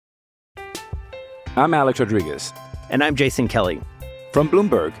I'm Alex Rodriguez. And I'm Jason Kelly. From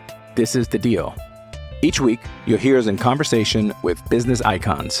Bloomberg, this is The Deal. Each week, you'll hear us in conversation with business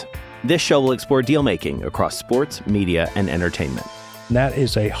icons. This show will explore deal-making across sports, media, and entertainment. That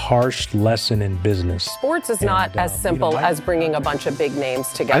is a harsh lesson in business. Sports is not as simple as bringing a bunch of big names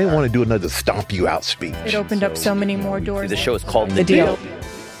together. I didn't want to do another stomp you out speech. It opened up so many more doors. The show is called The Deal.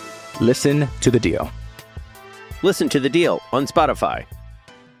 Listen to The Deal. Listen to The Deal on Spotify.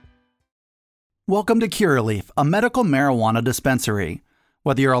 Welcome to Curaleaf, a medical marijuana dispensary.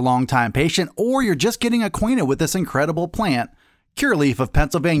 Whether you're a longtime patient or you're just getting acquainted with this incredible plant, Curaleaf of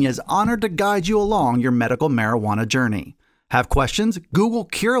Pennsylvania is honored to guide you along your medical marijuana journey. Have questions? Google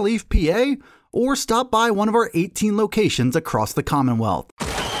Curaleaf PA or stop by one of our 18 locations across the Commonwealth.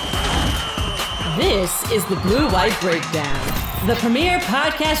 This is the Blue White Breakdown, the premier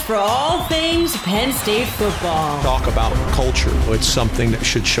podcast for all things Penn State football. Talk about culture. It's something that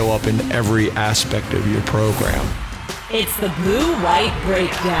should show up in every aspect of your program. It's the Blue White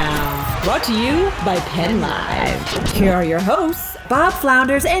Breakdown, brought to you by Penn Live. Here are your hosts, Bob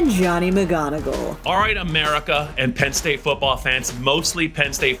Flounders and Johnny McGonigal. All right, America and Penn State football fans, mostly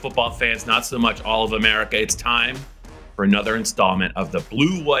Penn State football fans, not so much all of America. It's time for another installment of the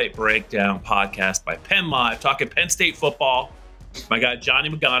Blue White Breakdown podcast by Penn Live, talking Penn State football. My guy, Johnny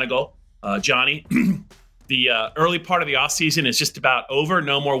McGonigal. Johnny, the early part of the offseason is just about over.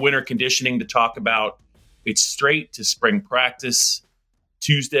 No more winter conditioning to talk about. It's straight to spring practice.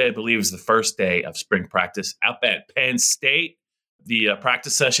 Tuesday, I believe, is the first day of spring practice up at Penn State. The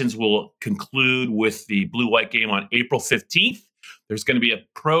practice sessions will conclude with the Blue-White game on April 15th. There's going to be a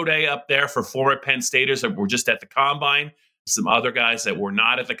pro day up there for former Penn Staters that were just at the Combine. Some other guys that were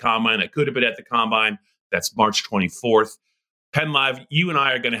not at the Combine that could have been at the Combine. That's March 24th. Penn Live, you and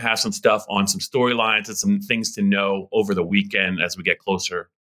I are going to have some stuff on some storylines and some things to know over the weekend as we get closer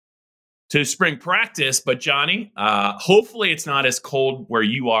to spring practice. But Johnny, hopefully it's not as cold where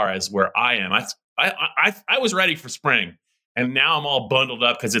you are as where I am. I was ready for spring, and now I'm all bundled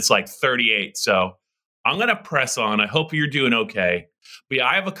up because it's like 38. So I'm going to press on. I hope you're doing okay. But yeah,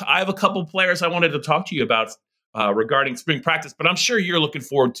 I have a couple players I wanted to talk to you about regarding spring practice, but I'm sure you're looking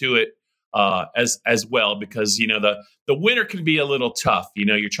forward to it as well, because you know the winter can be a little tough. You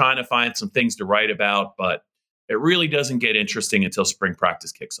know, you're trying to find some things to write about, but it really doesn't get interesting until spring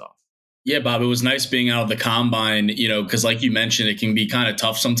practice kicks off. Yeah, Bob, it was nice being out of the Combine, you know, because like you mentioned, it can be kind of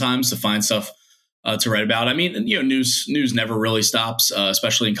tough sometimes to find stuff to write about. I mean, you know, news never really stops,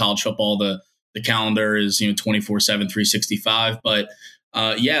 especially in college football. The calendar is, 24/7, 365. But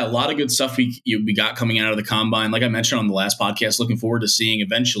yeah, a lot of good stuff we got coming out of the Combine. Like I mentioned on the last podcast, looking forward to seeing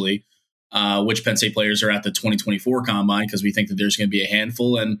eventually which Penn State players are at the 2024 Combine, because we think that there's going to be a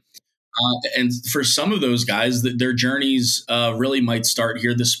handful. And for some of those guys, their journeys really might start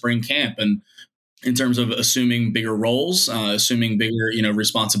here this spring camp. And in terms of assuming bigger roles, assuming bigger,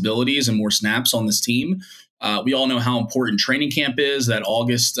 responsibilities and more snaps on this team, we all know how important training camp is. That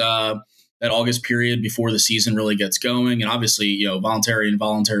August period before the season really gets going, and obviously, voluntary and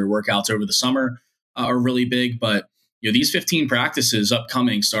involuntary workouts over the summer are really big. But these 15 practices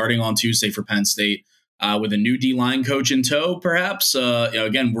upcoming, starting on Tuesday for Penn State. With a new D-line coach in tow, perhaps.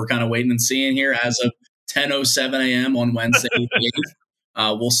 Again, we're kind of waiting and seeing here as of 10:07 a.m. on Wednesday.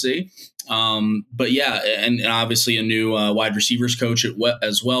 We'll see. But yeah, and obviously a new wide receivers coach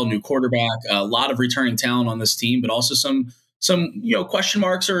as well, new quarterback, a lot of returning talent on this team, but also some question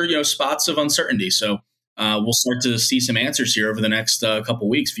marks or spots of uncertainty. So we'll start to see some answers here over the next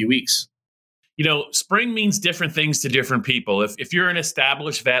few weeks. Spring means different things to different people. If you're an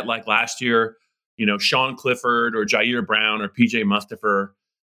established vet like last year, Sean Clifford or Jair Brown or PJ Mustipher,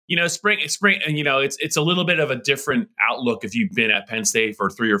 spring, and it's a little bit of a different outlook if you've been at Penn State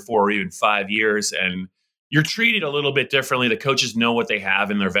for 3 or 4 or even 5 years, and you're treated a little bit differently. The coaches know what they have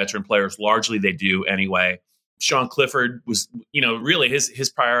in their veteran players. Largely, they do anyway. Sean Clifford was, really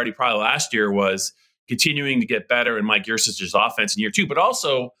his priority probably last year was continuing to get better in Mike Yurcich's offense in year 2, but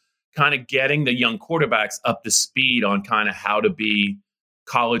also kind of getting the young quarterbacks up to speed on kind of how to be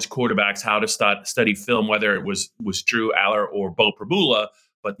college quarterbacks, how to study film, whether it was Drew Aller or Bo Prabula.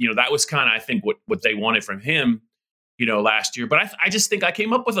 But, that was kind of, I think, what they wanted from him, last year. But I just think I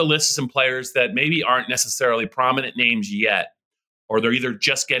came up with a list of some players that maybe aren't necessarily prominent names yet, or they're either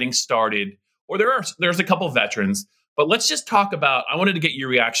just getting started, or there's a couple of veterans. But let's just talk about, I wanted to get your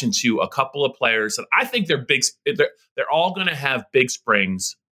reaction to a couple of players that I think they're all going to have big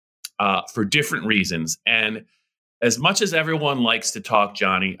springs for different reasons. And as much as everyone likes to talk,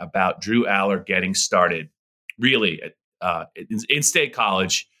 Johnny, about Drew Aller getting started, really, in State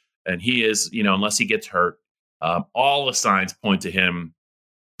College, and he is, unless he gets hurt, all the signs point to him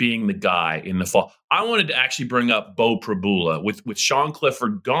being the guy in the fall. I wanted to actually bring up Bo Prabula. With Sean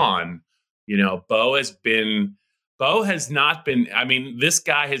Clifford gone, Bo has not been, I mean, this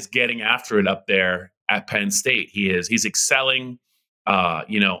guy is getting after it up there at Penn State. He's excelling,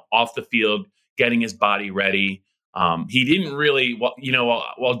 off the field, getting his body ready. He didn't really,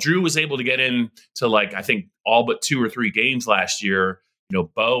 while Drew was able to get in to I think all but 2 or 3 games last year,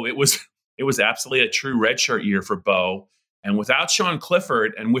 Bo, it was absolutely a true redshirt year for Bo. And without Sean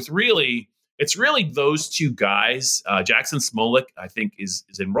Clifford, and it's really those two guys. Jackson Smolik, I think, is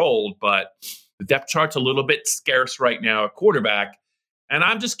enrolled, but the depth chart's a little bit scarce right now at quarterback. And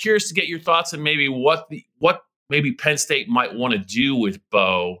I'm just curious to get your thoughts on maybe what maybe Penn State might want to do with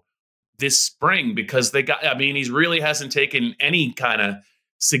Bo this spring, because he really hasn't taken any kind of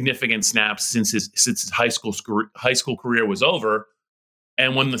significant snaps since his high school career was over.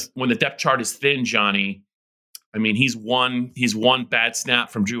 And when the depth chart is thin, Johnny, I mean, he's one bad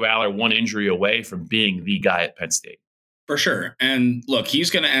snap from Drew Aller, one injury away from being the guy at Penn State. For sure. And look, he's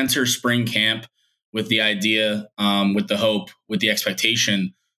going to enter spring camp with the idea, with the hope, with the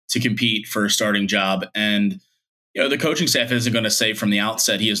expectation to compete for a starting job. And, the coaching staff isn't going to say from the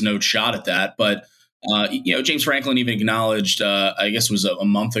outset he has no shot at that. But, James Franklin even acknowledged, I guess it was a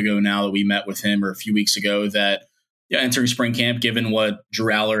month ago now that we met with him, or a few weeks ago, that entering spring camp, given what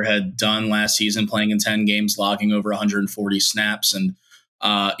Drew Aller had done last season, playing in 10 games, logging over 140 snaps, and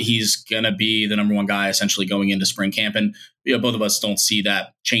he's going to be the number one guy essentially going into spring camp. And both of us don't see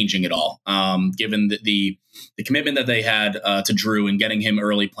that changing at all, given the commitment that they had to Drew and getting him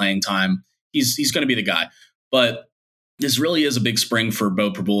early playing time. He's going to be the guy. But this really is a big spring for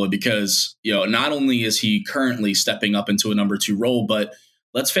Bo Prabula, because not only is he currently stepping up into a number 2 role, but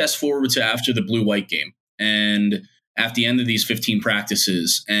let's fast forward to after the blue-white game and at the end of these 15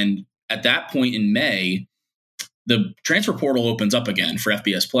 practices. And at that point in May, the transfer portal opens up again for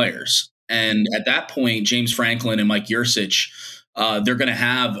FBS players. And at that point, James Franklin and Mike Yursich, they're going to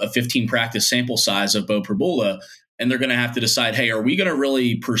have a 15 practice sample size of Bo Prabula, and they're going to have to decide, hey, are we going to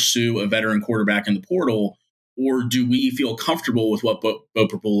really pursue a veteran quarterback in the portal, or do we feel comfortable with what Bo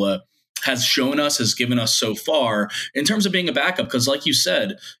Prabula has shown us, has given us so far in terms of being a backup? Because like you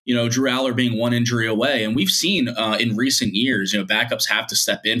said, Drew Aller being one injury away, and we've seen in recent years, backups have to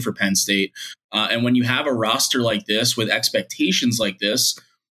step in for Penn State. And when you have a roster like this with expectations like this,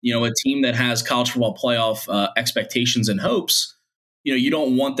 a team that has college football playoff expectations and hopes, you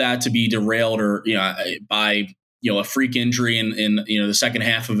don't want that to be derailed or by a freak injury in the second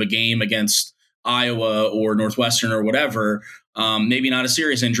half of a game against Iowa or Northwestern or whatever. Maybe not a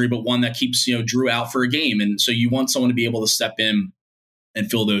serious injury, but one that keeps Drew out for a game. And so you want someone to be able to step in and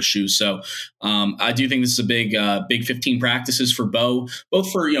fill those shoes. So I do think this is a big 15 practices for Bo,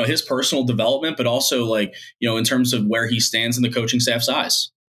 both for his personal development, but also in terms of where he stands in the coaching staff's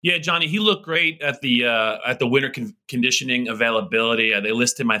eyes. Yeah, Johnny, he looked great at the winter conditioning availability. They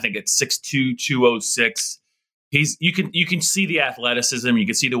list him, I think, at 6'2", 206. You can see the athleticism. You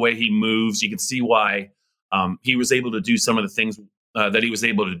can see the way he moves. You can see why he was able to do some of the things that he was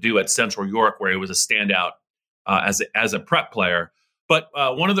able to do at Central York, where he was a standout as a prep player. But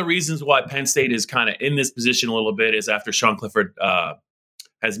one of the reasons why Penn State is kind of in this position a little bit is after Sean Clifford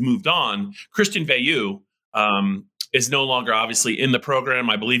has moved on, Christian Veilleux is no longer obviously in the program.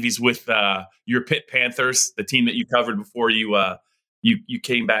 I believe he's with your Pitt Panthers, the team that you covered before you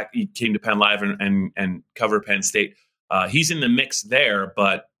came back. You came to Penn Live and cover Penn State. He's in the mix there,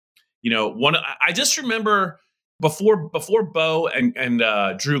 but I just remember before Bo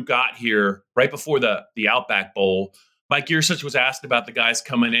and Drew got here, right before the Outback Bowl, Mike Yursich was asked about the guys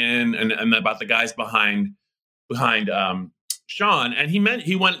coming in and about the guys behind Sean, and he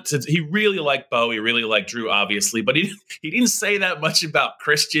really liked Bo, he really liked Drew, obviously, but he didn't say that much about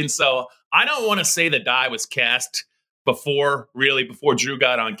Christian. So I don't want to say the die was cast before Drew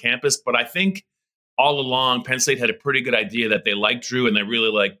got on campus, but I think all along Penn State had a pretty good idea that they liked Drew and they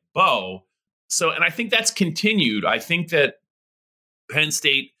really liked Bo. So, and I think that's continued. I think that Penn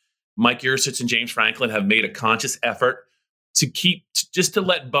State, Mike Yursich and James Franklin have made a conscious effort to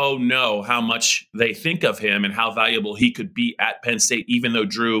let Bo know how much they think of him and how valuable he could be at Penn State, even though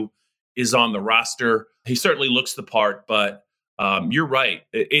Drew is on the roster. He certainly looks the part, but you're right.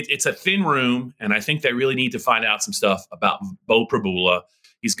 It's a thin room, and I think they really need to find out some stuff about Bo Prabula.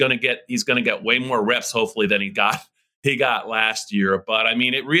 He's gonna get way more reps, hopefully, than he got last year. But I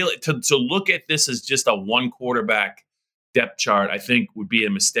mean, it really to look at this as just a one quarterback depth chart, I think would be a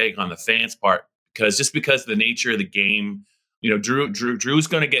mistake on the fans' part, because of the nature of the game. Drew's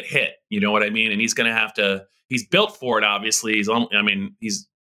going to get hit. You know what I mean? And he's going to have to. He's built for it. Obviously, he's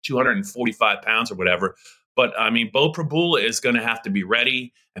 245 pounds or whatever. But I mean, Bo Prabula is going to have to be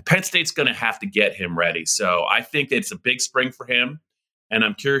ready, and Penn State's going to have to get him ready. So I think it's a big spring for him, and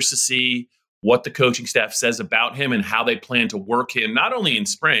I'm curious to see what the coaching staff says about him and how they plan to work him, not only in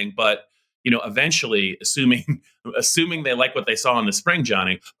spring, but eventually, assuming they like what they saw in the spring,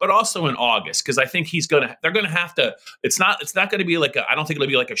 Johnny, but also in August, because I think they're going to have to. It's not going to be I don't think it'll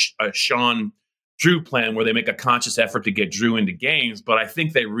be like a Sean Drew plan where they make a conscious effort to get Drew into games, but I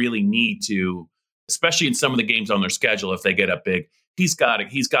think they really need to, especially in some of the games on their schedule. If they get up big, he's got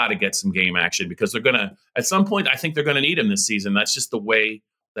to get some game action, because they're going to, at some point, I think they're going to need him this season. That's just the way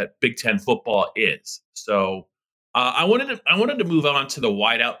that Big Ten football is. So I wanted to move on to the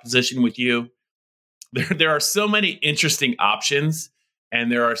wideout position with you. There are so many interesting options, and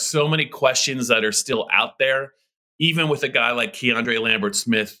there are so many questions that are still out there, even with a guy like Keandre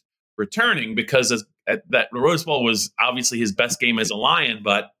Lambert-Smith returning, because that Rose Bowl was obviously his best game as a Lion,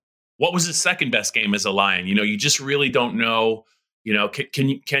 but what was his second best game as a Lion? You just really don't know.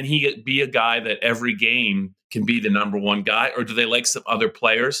 Can he be a guy that every game can be the number one guy, or do they like some other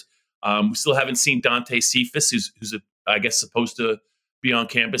players? We still haven't seen Dante Cephas, who's I guess supposed to be on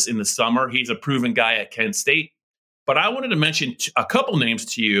campus in the summer. He's a proven guy at Kent State. But I wanted to mention a couple names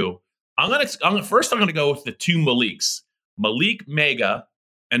to you. I'm gonna go with the two Maliks, Malik Mega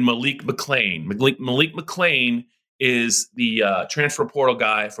and Malik McClain. Malik McClain is the transfer portal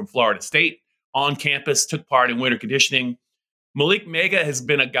guy from Florida State, on campus, took part in winter conditioning. Malik Mega has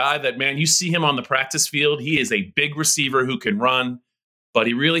been a guy that, man, you see him on the practice field. He is a big receiver who can run, but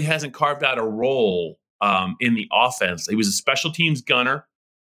he really hasn't carved out a role in the offense. He was a special teams gunner,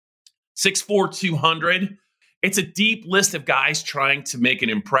 6'4", 200. It's a deep list of guys trying to make an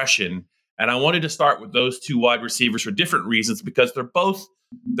impression, and I wanted to start with those two wide receivers for different reasons, because they're both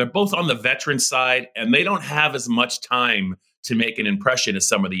on the veteran side, and they don't have as much time to make an impression as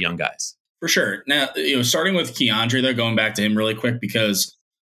some of the young guys. For sure. Now, starting with Keandre, they're going back to him really quick, because,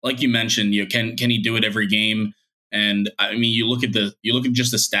 like you mentioned, can he do it every game? And I mean, you look at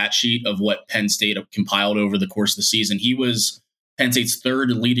just the stat sheet of what Penn State compiled over the course of the season. He was Penn State's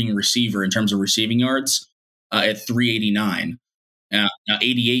third leading receiver in terms of receiving yards at 389.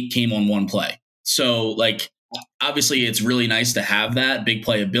 88 came on one play. So, obviously, it's really nice to have that big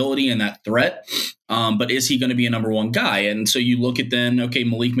playability and that threat. But is he going to be a number one guy? And so you look at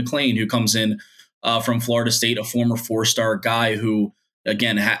Malik McClain, who comes in from Florida State, a former 4-star guy who,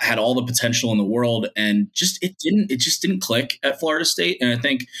 again, had all the potential in the world, and it just didn't click at Florida State. And I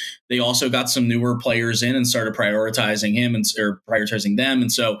think they also got some newer players in and started prioritizing prioritizing them.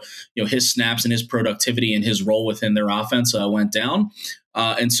 And so, his snaps and his productivity and his role within their offense went down.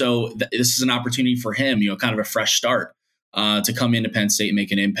 And so this is an opportunity for him, kind of a fresh start to come into Penn State and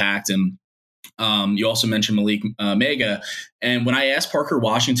make an impact. And you also mentioned Malik Mega. And when I asked Parker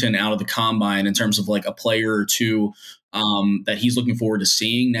Washington out of the combine in terms of a player or two that he's looking forward to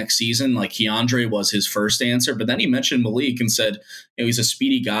seeing next season, Keandre was his first answer. But then he mentioned Malik and said, he's a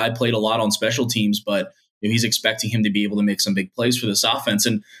speedy guy, played a lot on special teams, but he's expecting him to be able to make some big plays for this offense.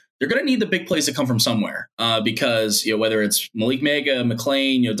 And they're going to need the big plays to come from somewhere because, whether it's Malik Mega,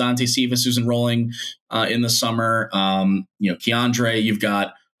 McClain, Dante Cephas, who's enrolling in the summer, Keandre, you've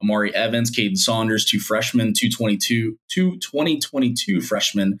got Amari Evans, Caden Saunders, two 2022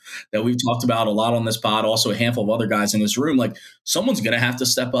 freshmen that we've talked about a lot on this pod. Also, a handful of other guys in this room. Someone's going to have to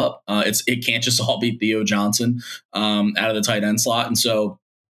step up. It can't just all be Theo Johnson out of the tight end slot, and so.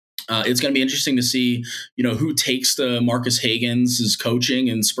 It's going to be interesting to see, who takes the Marcus Hagen's coaching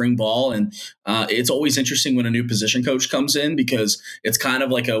in spring ball. And it's always interesting when a new position coach comes in, because it's kind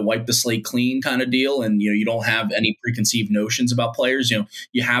of like a wipe the slate clean kind of deal. And, you don't have any preconceived notions about players.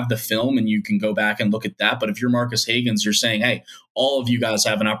 You have the film and you can go back and look at that. But if you're Marcus Hagen's, you're saying, hey, all of you guys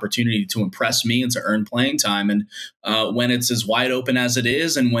have an opportunity to impress me and to earn playing time. And when it's as wide open as it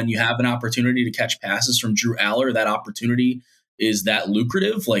is, and when you have an opportunity to catch passes from Drew Aller, that opportunity is that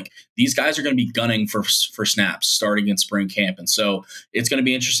lucrative. These guys are going to be gunning for snaps starting in spring camp. And so it's going to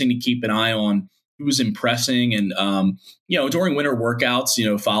be interesting to keep an eye on who's impressing. And, during winter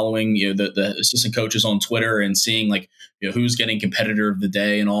workouts, following, the assistant coaches on Twitter and seeing who's getting competitor of the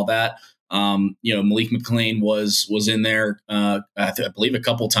day and all that. Malik McClain was in there, I believe a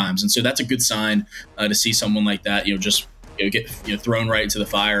couple times. And so that's a good sign to see someone like that, get thrown right into the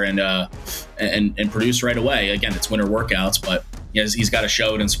fire and produce right away. Again, it's winter workouts, but he's got to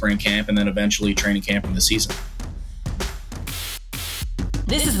show it in spring camp and then eventually training camp in the season.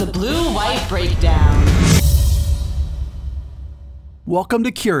 This is the Blue-White Breakdown. Welcome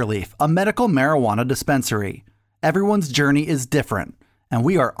to Curaleaf, a medical marijuana dispensary. Everyone's journey is different, and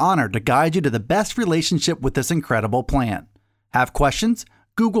we are honored to guide you to the best relationship with this incredible plant. Have questions?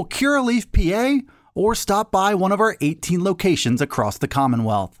 Google Curaleaf PA or stop by one of our 18 locations across the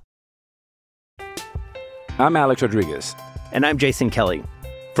Commonwealth. I'm Alex Rodriguez. And I'm Jason Kelly.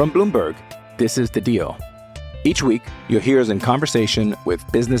 From Bloomberg, this is The Deal. Each week, you'll hear us in conversation with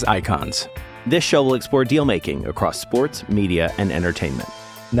business icons. This show will explore deal-making across sports, media, and entertainment.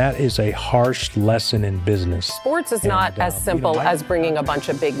 That is a harsh lesson in business. Sports is not as simple as bringing a bunch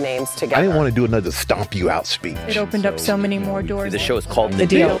of big names together. I didn't want to do another stomp you out speech. It opened up so many more doors. The show is called The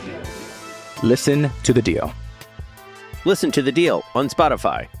Deal. Listen to The Deal. Listen to The Deal on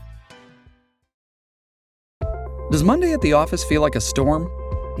Spotify. Does Monday at the office feel like a storm?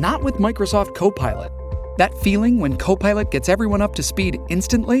 Not with Microsoft Copilot. That feeling when Copilot gets everyone up to speed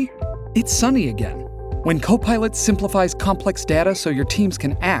instantly? It's sunny again. When Copilot simplifies complex data so your teams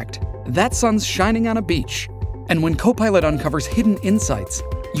can act, that sun's shining on a beach. And when Copilot uncovers hidden insights,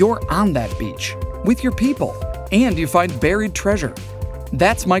 you're on that beach with your people, and you find buried treasure.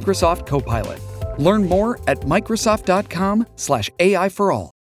 That's Microsoft Copilot. Learn more at Microsoft.com/AI for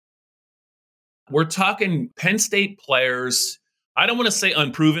all. We're talking Penn State players. I don't want to say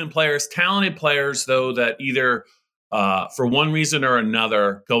unproven players, talented players, though, that either for one reason or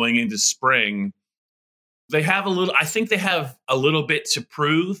another going into spring, I think they have a little bit to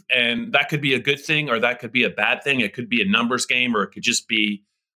prove, and that could be a good thing or that could be a bad thing. It could be a numbers game, or it could just be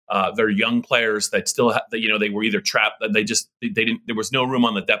they're young players that still have, they were either trapped, they didn't, there was no room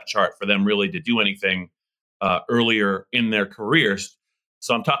on the depth chart for them really to do anything earlier in their careers.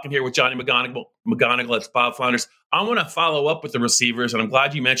 So I'm talking here with Johnny McGonigal at Bob Flounders. I want to follow up with the receivers, and I'm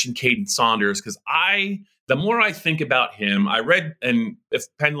glad you mentioned Caden Saunders, because the more I think about him, I read, and if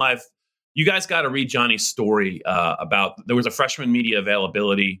Penn Live, you guys got to read Johnny's story about, there was a freshman media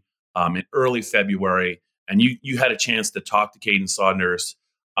availability in early February, and you had a chance to talk to Caden Saunders.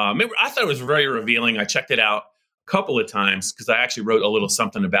 I thought it was very revealing. I checked it out a couple of times because I actually wrote a little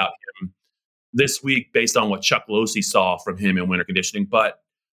something about him this week based on what Chuck Losey saw from him in winter conditioning. But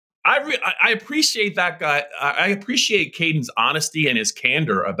I appreciate that guy. I appreciate Caden's honesty and his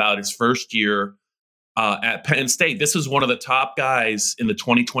candor about his first year at Penn State. This was one of the top guys in the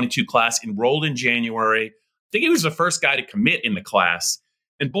 2022 class, enrolled in January. I think he was the first guy to commit in the class.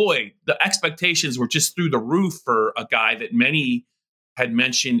 And boy, the expectations were just through the roof for a guy that many had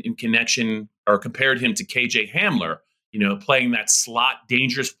mentioned in connection or compared him to KJ Hamler, playing that slot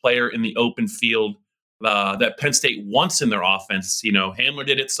dangerous player in the open field that Penn State wants in their offense. Hamler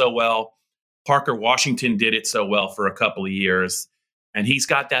did it so well. Parker Washington did it so well for a couple of years. And he's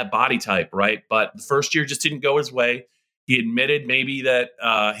got that body type, right? But the first year just didn't go his way. He admitted maybe that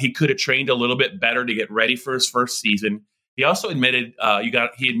he could have trained a little bit better to get ready for his first season. He also admitted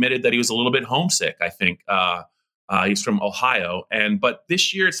he admitted that he was a little bit homesick, I think. He's from Ohio. But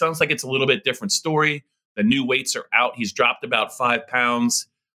this year, it sounds like it's a little bit different story. The new weights are out. He's dropped about 5 pounds.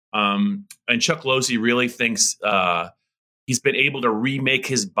 And Chuck Losey really thinks he's been able to remake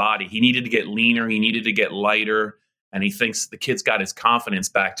his body. He needed to get leaner. He needed to get lighter. And he thinks the kid's got his confidence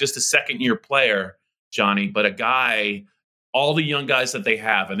back. Just a second-year player, Johnny, but a guy, all the young guys that they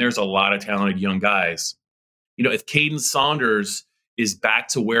have, and there's a lot of talented young guys. If Caden Saunders is back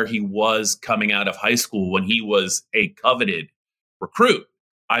to where he was coming out of high school when he was a coveted recruit,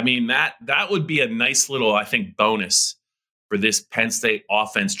 I mean, that would be a nice little, I think, bonus for this Penn State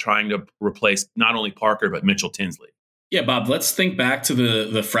offense trying to replace not only Parker, but Mitchell Tinsley. Yeah, Bob, let's think back to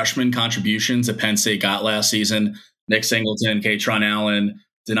the freshman contributions that Penn State got last season. Nick Singleton, Katron Allen,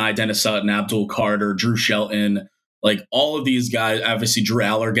 Denai Dennis Sutton, Abdul Carter, Drew Shelton, like all of these guys, obviously Drew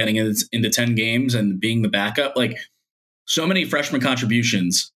Aller getting into 10 games and being the backup, like so many freshman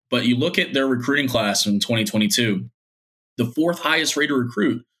contributions. But you look at their recruiting class in 2022, the fourth highest rated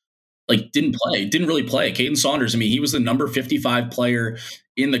recruit, didn't really play. Caden Saunders, I mean, he was the number 55 player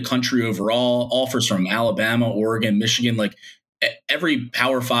in the country overall. Offers from Alabama, Oregon, Michigan, every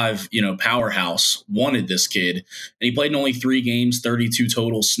Power 5, powerhouse wanted this kid. And he played in only 3 games, 32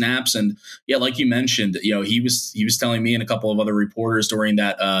 total snaps. And yeah, like you mentioned, he was telling me and a couple of other reporters during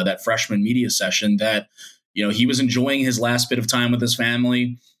that freshman media session that, he was enjoying his last bit of time with his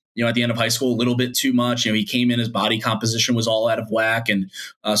family. At the end of high school, a little bit too much. He came in, his body composition was all out of whack. And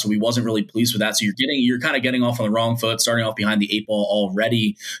so he wasn't really pleased with that. So you're kind of getting off on the wrong foot, starting off behind the 8 ball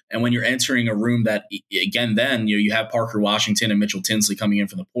already. And when you're entering a room that, again, then you have Parker Washington and Mitchell Tinsley coming in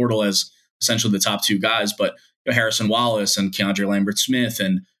from the portal as essentially the top 2 guys, but Harrison Wallace and Keandre Lambert-Smith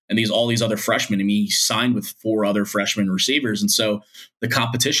and all these other freshmen. I mean, he signed with 4 other freshman receivers. And so the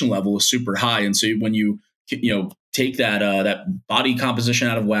competition level is super high. And so when you take that body composition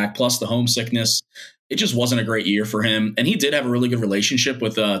out of whack, plus the homesickness, it just wasn't a great year for him. And he did have a really good relationship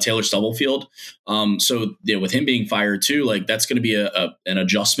with Taylor Stubblefield. So with him being fired too, that's going to be an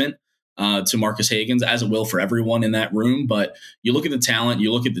adjustment. to Marcus Hagans, as it will for everyone in that room. But you look at the talent,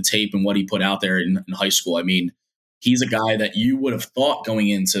 you look at the tape and what he put out there in high school. I mean, he's a guy that you would have thought going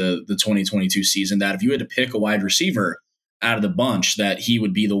into the 2022 season that if you had to pick a wide receiver out of the bunch, that he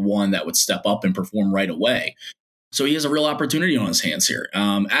would be the one that would step up and perform right away. So he has a real opportunity on his hands here,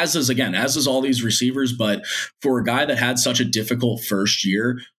 as does all these receivers. But for a guy that had such a difficult first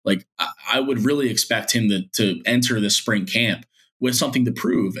year, like I would really expect him to enter the spring camp with something to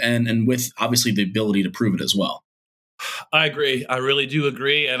prove and with obviously the ability to prove it as well. I agree. I really do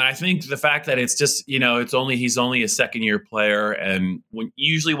agree. And I think the fact that it's just, he's only a second year player. And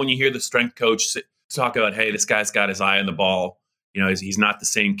usually when you hear the strength coach talk about, hey, this guy's got his eye on the ball, he's not the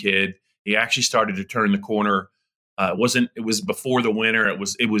same kid. He actually started to turn the corner. It was before the winter. It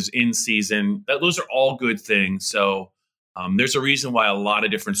was in season. Those are all good things. So there's a reason why a lot of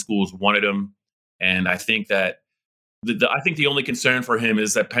different schools wanted him. And I think that the only concern for him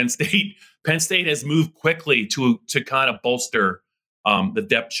is that Penn State has moved quickly to kind of bolster the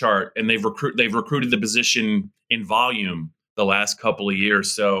depth chart, and they've recruited the position in volume the last couple of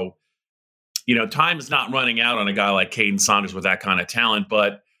years. So, time is not running out on a guy like Caden Saunders with that kind of talent,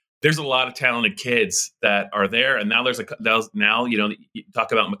 but there's a lot of talented kids that are there. And now you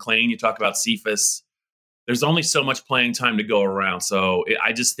talk about McLean, you talk about Cephas. There's only so much playing time to go around. So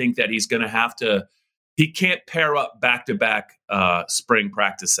I just think that he's going to have to. He can't pair up back-to-back spring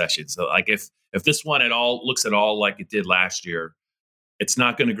practice sessions. So, like if this one looks at all like it did last year, it's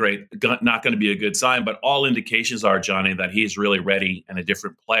not going to be a good sign. But all indications are, Johnny, that he's really ready and a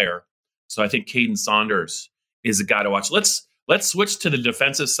different player. So I think Caden Saunders is a guy to watch. Let's switch to the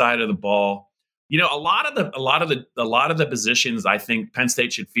defensive side of the ball. A lot of the positions I think Penn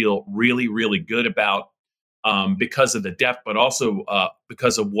State should feel really, really good about because of the depth, but also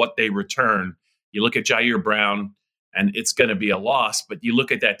because of what they return. You look at Jair Brown, and it's going to be a loss, but you look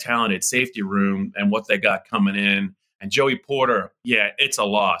at that talented safety room and what they got coming in. And Joey Porter, yeah, it's a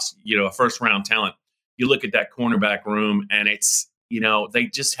loss, a first-round talent. You look at that cornerback room, and it's, they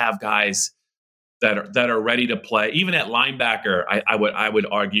just have guys that are ready to play. Even at linebacker, I would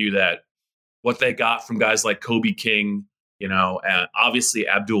argue that what they got from guys like Kobe King, and obviously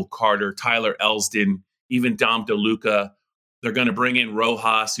Abdul Carter, Tyler Elsdon, even Dom DeLuca. They're going to bring in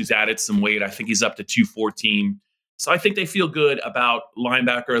Rojas, who's added some weight. I think he's up to 214. So I think they feel good about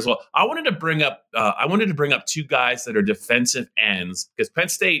linebacker as well. I wanted to bring up two guys that are defensive ends because Penn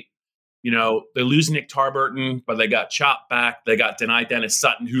State, they lose Nick Tarburton, but they got Chop back. They got Dennis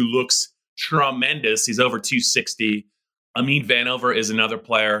Sutton, who looks tremendous. He's over 260. Amin Vanover is another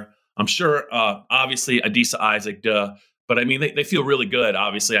player. I'm sure, obviously, Adisa Isaac, duh. But I mean, they feel really good.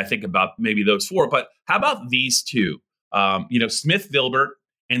 Obviously, I think about maybe those four. But how about these two? Smith Vilbert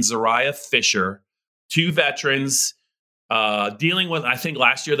and Zariah Fisher, two veterans dealing with, I think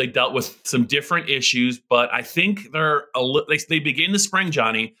last year they dealt with some different issues, but I think they begin the spring,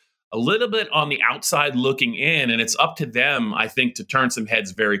 Johnny, a little bit on the outside looking in, and it's up to them, I think, to turn some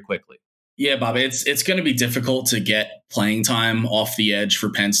heads very quickly. Yeah, Bob, it's going to be difficult to get playing time off the edge for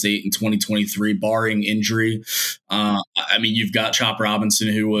Penn State in 2023, barring injury. You've got Chop Robinson,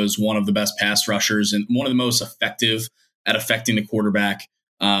 who was one of the best pass rushers and one of the most effective at affecting the quarterback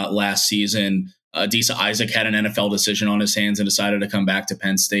last season. Adisa Isaac had an NFL decision on his hands and decided to come back to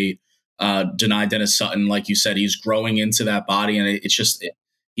Penn State. Denied Dennis Sutton, like you said, he's growing into that body, and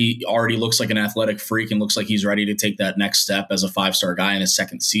he already looks like an athletic freak and looks like he's ready to take that next step as a 5-star guy in his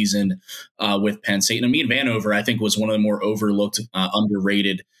second season with Penn State. And Amin Vanover, I think, was one of the more overlooked,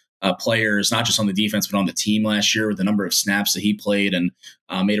 underrated players, not just on the defense, but on the team last year with the number of snaps that he played and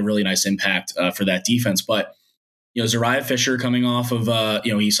made a really nice impact for that defense. But, Zariah Fisher coming off of,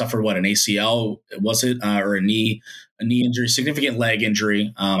 he suffered an ACL, was it, or a knee injury, significant leg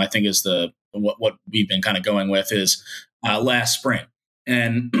injury, I think is what we've been kind of going with is last spring.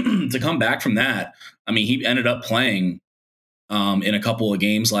 And to come back from that, he ended up playing in a couple of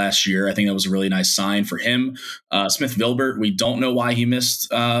games last year. I think that was a really nice sign for him. Smith Vilbert, we don't know why he missed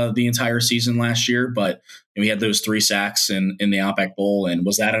the entire season last year, but he had those 3 sacks in the Outback Bowl. And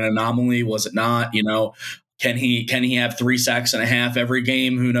was that an anomaly? Was it not? Can he have 3 sacks and a half every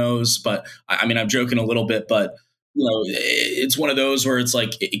game? Who knows? But I'm joking a little bit, but it's one of those where it's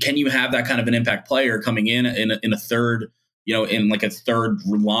like, can you have that kind of an impact player coming in a third? In like a third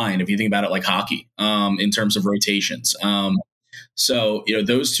line, if you think about it like hockey, in terms of rotations. So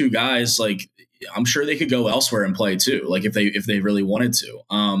those two guys, like, I'm sure they could go elsewhere and play too, like if they really wanted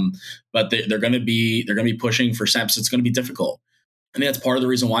to. But they're going to be pushing for snaps. It's going to be difficult. I think that's part of the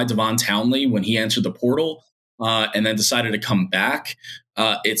reason why Devon Townley, when he entered the portal and then decided to come back,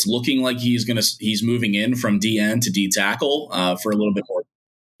 it's looking like he's moving in from DN to D tackle for a little bit more.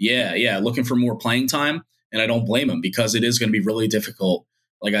 Yeah, looking for more playing time. And I don't blame him, because it is going to be really difficult,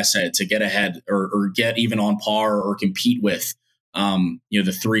 like I said, to get ahead or get even on par or compete with, the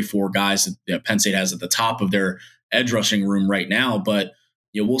 3-4 guys that Penn State has at the top of their edge rushing room right now. But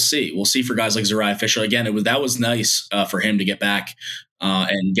we'll see. We'll see for guys like Zariah Fisher. Again, that was nice for him to get back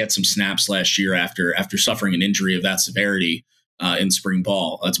and get some snaps last year after suffering an injury of that severity in spring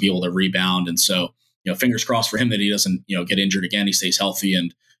ball, to be able to rebound. And so, fingers crossed for him that he doesn't, get injured again. He stays healthy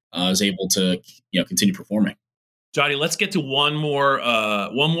and is able to, continue performing. Johnny, let's get to one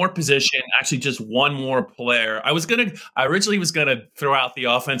more position. Actually, just one more player. I originally was gonna throw out the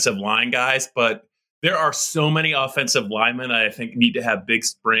offensive line guys, but there are so many offensive linemen I think need to have big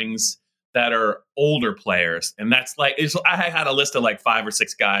springs that are older players, and that's I had a list of like 5 or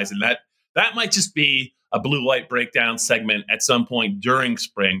 6 guys, and that might just be a blue-white breakdown segment at some point during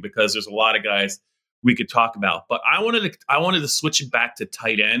spring, because there's a lot of guys we could talk about. But I wanted to switch it back to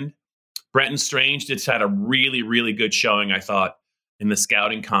tight end. Brenton Strange just had a really, really good showing, I thought, in the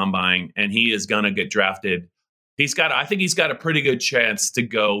scouting combine, and he is going to get drafted. I think he's got a pretty good chance to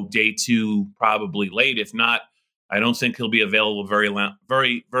go day 2, probably late. If not, I don't think he'll be available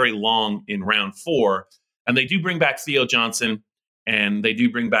very long in round 4. And they do bring back Theo Johnson, and they do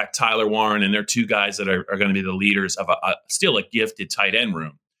bring back Tyler Warren, and they're 2 guys that are going to be the leaders of still a gifted tight end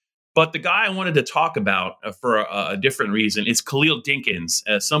room. But the guy I wanted to talk about for a different reason is Khalil Dinkins,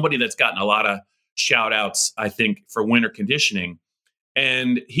 somebody that's gotten a lot of shout outs, I think, for winter conditioning.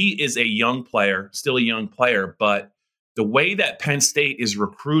 And he is a young player, still a young player. But the way that Penn State is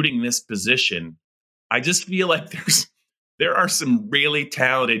recruiting this position, I just feel like there are some really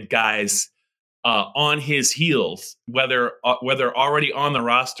talented guys on his heels, whether already on the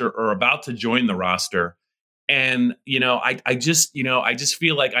roster or about to join the roster. And, I just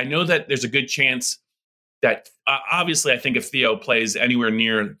feel like I know that there's a good chance that obviously I think if Theo plays anywhere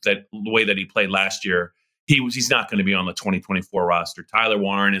near the way that he played last year, he's not going to be on the 2024 roster. Tyler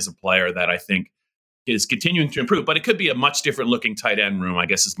Warren is a player that I think is continuing to improve, but it could be a much different looking tight end room, I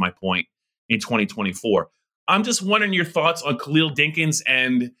guess is my point, in 2024. I'm just wondering your thoughts on Khalil Dinkins,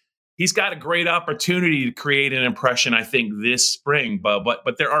 and he's got a great opportunity to create an impression, I think, this spring.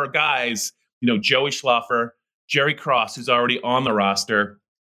 But there are guys, Joey Schlaffer, Jerry Cross, who's already on the roster,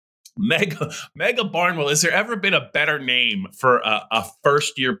 Mega Barnwell. Has there ever been a better name for a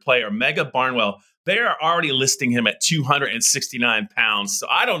first-year player? Mega Barnwell. They are already listing him at 269 pounds. So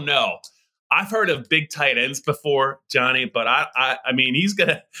I don't know. I've heard of big tight ends before, Johnny, but I mean,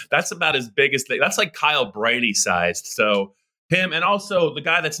 that's about as big as that's like Kyle Brady sized. So him, and also the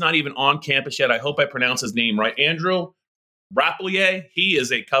guy that's not even on campus yet. I hope I pronounce his name right. Andrew Rapplier. He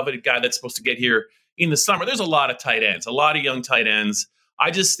is a coveted guy that's supposed to get here in the summer. There's a lot of tight ends, a lot of young tight ends.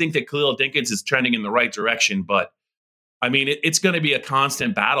 I just think that Khalil Dinkins is trending in the right direction, but I mean, it's going to be a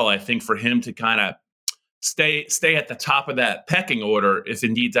constant battle, I think, for him to kind of stay at the top of that pecking order, if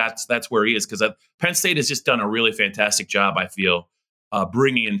indeed that's where he is, because Penn State has just done a really fantastic job, I feel,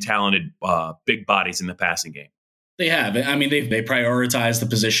 bringing in talented big bodies in the passing game. They have. I mean, they prioritize the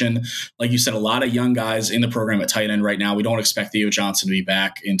position. Like you said, a lot of young guys in the program at tight end right now. We don't expect Theo Johnson to be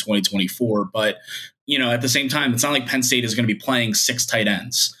back in 2024. But, at the same time, it's not like Penn State is going to be playing 6 tight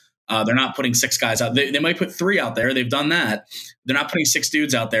ends. They're not putting 6 guys out. They might put 3 out there. They've done that. They're not putting 6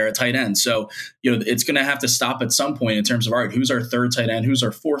 dudes out there at tight end. So, it's going to have to stop at some point in terms of, all right, who's our 3rd tight end? Who's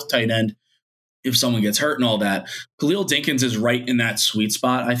our 4th tight end? If someone gets hurt and all that. Khalil Dinkins is right in that sweet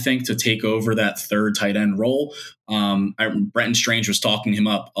spot, I think, to take over that 3rd tight end role. Brenton Strange was talking him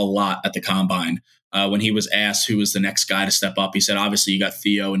up a lot at the combine. When he was asked who was the next guy to step up, he said, obviously you got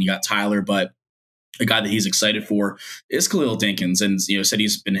Theo and you got Tyler, but the guy that he's excited for is Khalil Dinkins, and said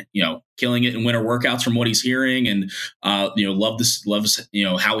he's been killing it in winter workouts from what he's hearing, and loves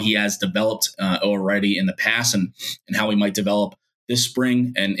how he has developed already in the past, and how he might develop this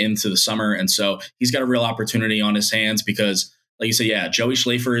spring and into the summer. And so he's got a real opportunity on his hands because, like you said, Joey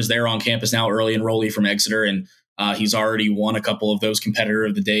Schlaffer is there on campus now, early enrollee from Exeter, and he's already won a couple of those competitor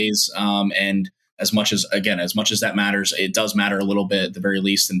of the days. And as much as that matters, it does matter a little bit at the very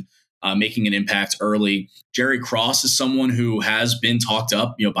least, and making an impact early. Jerry Cross is someone who has been talked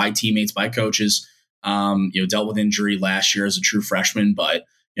up, by teammates, by coaches, dealt with injury last year as a true freshman, but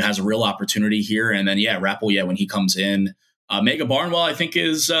has a real opportunity here. And then, Rapple, when he comes in, Mega Barnwell, I think,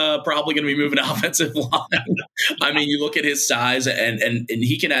 is probably going to be moving to offensive line. I mean, you look at his size, and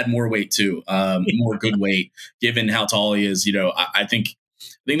he can add more weight too, more good weight, given how tall he is. I think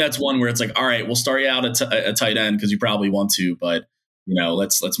that's one where it's like, all right, we'll start you out at tight end because you probably want to, but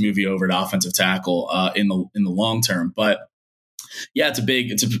let's move you over to offensive tackle in the long term. But Yeah, it's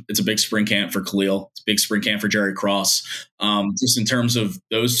a big spring camp for Khalil. It's a big spring camp for Jerry Cross. Just in terms of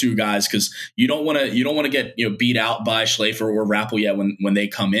those two guys, because you don't want to get beat out by Schlafer or Rappel yet when they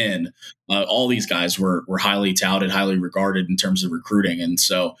come in. All these guys were highly touted, highly regarded in terms of recruiting, and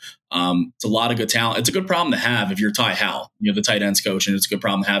so it's a lot of good talent. It's a good problem to have if you're Ty Howell, the tight ends coach, and it's a good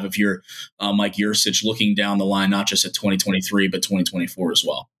problem to have if you're Mike Yurcich looking down the line, not just at 2023 but 2024 as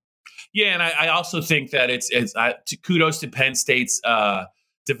well. Yeah, and I also think that it's kudos to Penn State's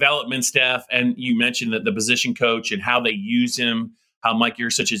development staff, and you mentioned that the position coach and how they use him, how Mike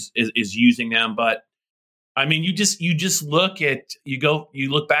Yurcich is using them. But I mean, you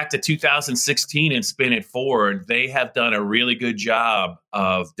look back to 2016 and spin it forward. They have done a really good job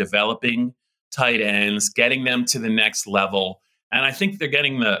of developing tight ends, getting them to the next level, and I think they're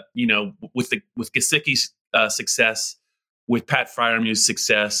getting with Gesicki's success, with Pat Freiermuth's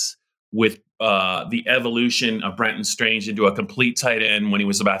success, with the evolution of Brenton Strange into a complete tight end when he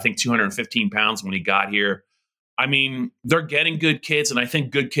was about, I think, 215 pounds when he got here. I mean, they're getting good kids, and I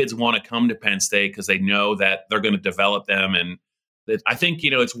think good kids want to come to Penn State because they know that they're going to develop them. And I think,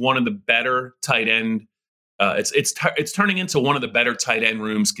 it's one of the better tight end. It's turning into one of the better tight end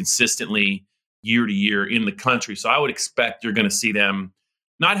rooms consistently year to year in the country. So I would expect you're going to see them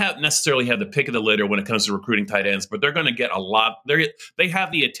not necessarily have the pick of the litter when it comes to recruiting tight ends, but they're going to get a lot. They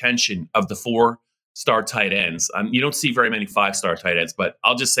have the attention of the 4-star tight ends. You don't see very many 5-star tight ends, but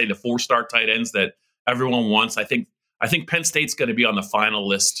I'll just say the 4-star tight ends that everyone wants. I think Penn State's going to be on the final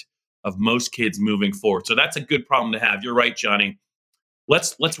list of most kids moving forward. So that's a good problem to have. You're right, Johnny.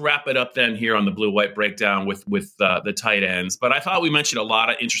 Let's wrap it up then here on the Blue-White Breakdown with the tight ends. But I thought we mentioned a lot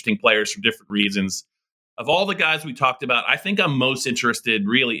of interesting players for different reasons. Of all the guys we talked about, I think I'm most interested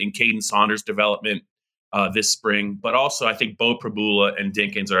really in Caden Saunders' development this spring. But also, I think Bo Prabula and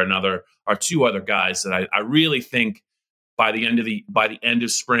Dinkins are two other guys that I really think by the end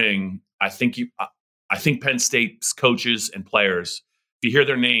of spring, I think Penn State's coaches and players, if you hear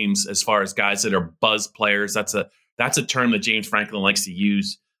their names as far as guys that are buzz players, that's a term that James Franklin likes to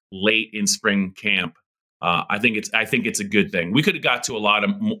use late in spring camp. I think it's a good thing. We could have got to a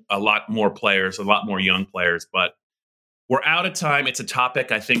lot more players, a lot more young players, but we're out of time. It's a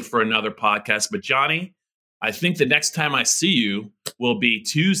topic, I think, for another podcast. But Johnny, I think the next time I see you will be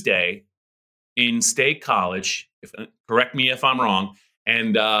Tuesday in State College. Correct me if I'm wrong.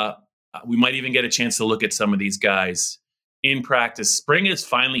 And we might even get a chance to look at some of these guys in practice. Spring is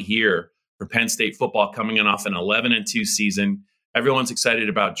finally here for Penn State football, coming in off an 11-2 season. Everyone's excited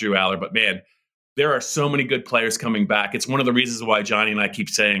about Drew Aller, but man, there are so many good players coming back. It's one of the reasons why Johnny and I keep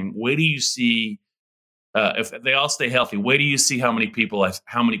saying, wait do you see, if they all stay healthy, wait do you see how many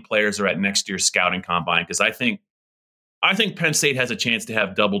players are at next year's scouting combine? Because I think Penn State has a chance to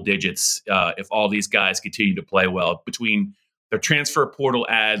have double digits if all these guys continue to play well, between their transfer portal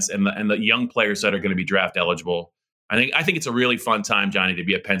ads and the young players that are going to be draft eligible. I think it's a really fun time, Johnny, to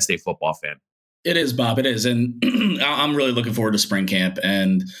be a Penn State football fan. It is, Bob. It is. And I'm really looking forward to spring camp.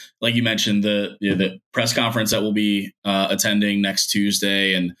 And like you mentioned, the press conference that we'll be attending next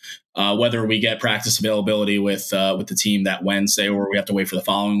Tuesday, and whether we get practice availability with the team that Wednesday or we have to wait for the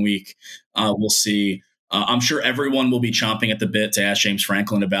following week, we'll see. I'm sure everyone will be chomping at the bit to ask James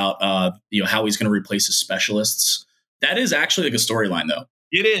Franklin about how he's going to replace his specialists. That is actually like a storyline, though.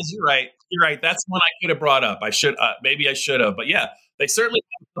 It is. You're right. That's one I could have brought up. Maybe I should have. But yeah, they certainly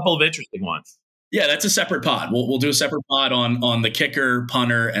have a couple of interesting ones. Yeah, that's a separate pod. We'll do a separate pod on the kicker,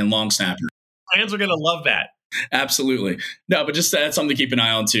 punter, and long snapper. Fans are going to love that. Absolutely. No, but just that's something to keep an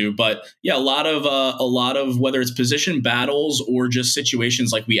eye on too. But yeah, a lot of whether it's position battles or just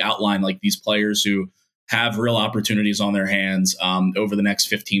situations like we outlined, like these players who have real opportunities on their hands over the next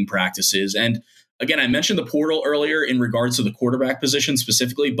 15 practices. And again, I mentioned the portal earlier in regards to the quarterback position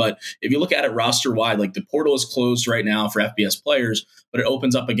specifically, but if you look at it roster wide, like the portal is closed right now for FBS players, but it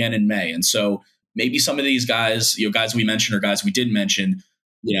opens up again in May. And so maybe some of these guys, guys we mentioned or guys we didn't mention,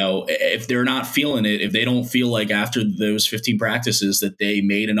 if they're not feeling it, if they don't feel like after those 15 practices that they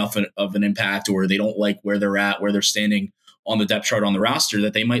made enough of an impact, or they don't like where they're at, where they're standing on the depth chart on the roster,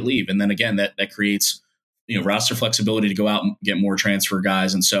 that they might leave. And then again, that creates roster flexibility to go out and get more transfer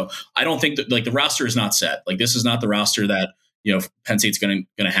guys. And so I don't think that the roster is not set. Like, this is not the roster that, Penn State's going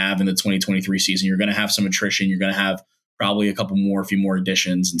to have in the 2023 season. You're going to have some attrition. You're going to have probably a few more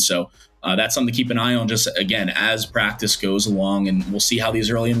additions. And so that's something to keep an eye on, just again, as practice goes along, and we'll see how these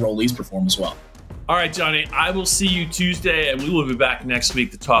early enrollees perform as well. All right, Johnny, I will see you Tuesday, and we will be back next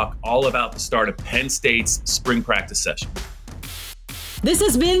week to talk all about the start of Penn State's spring practice session. This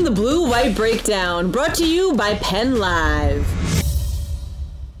has been the Blue White Breakdown, brought to you by Penn Live.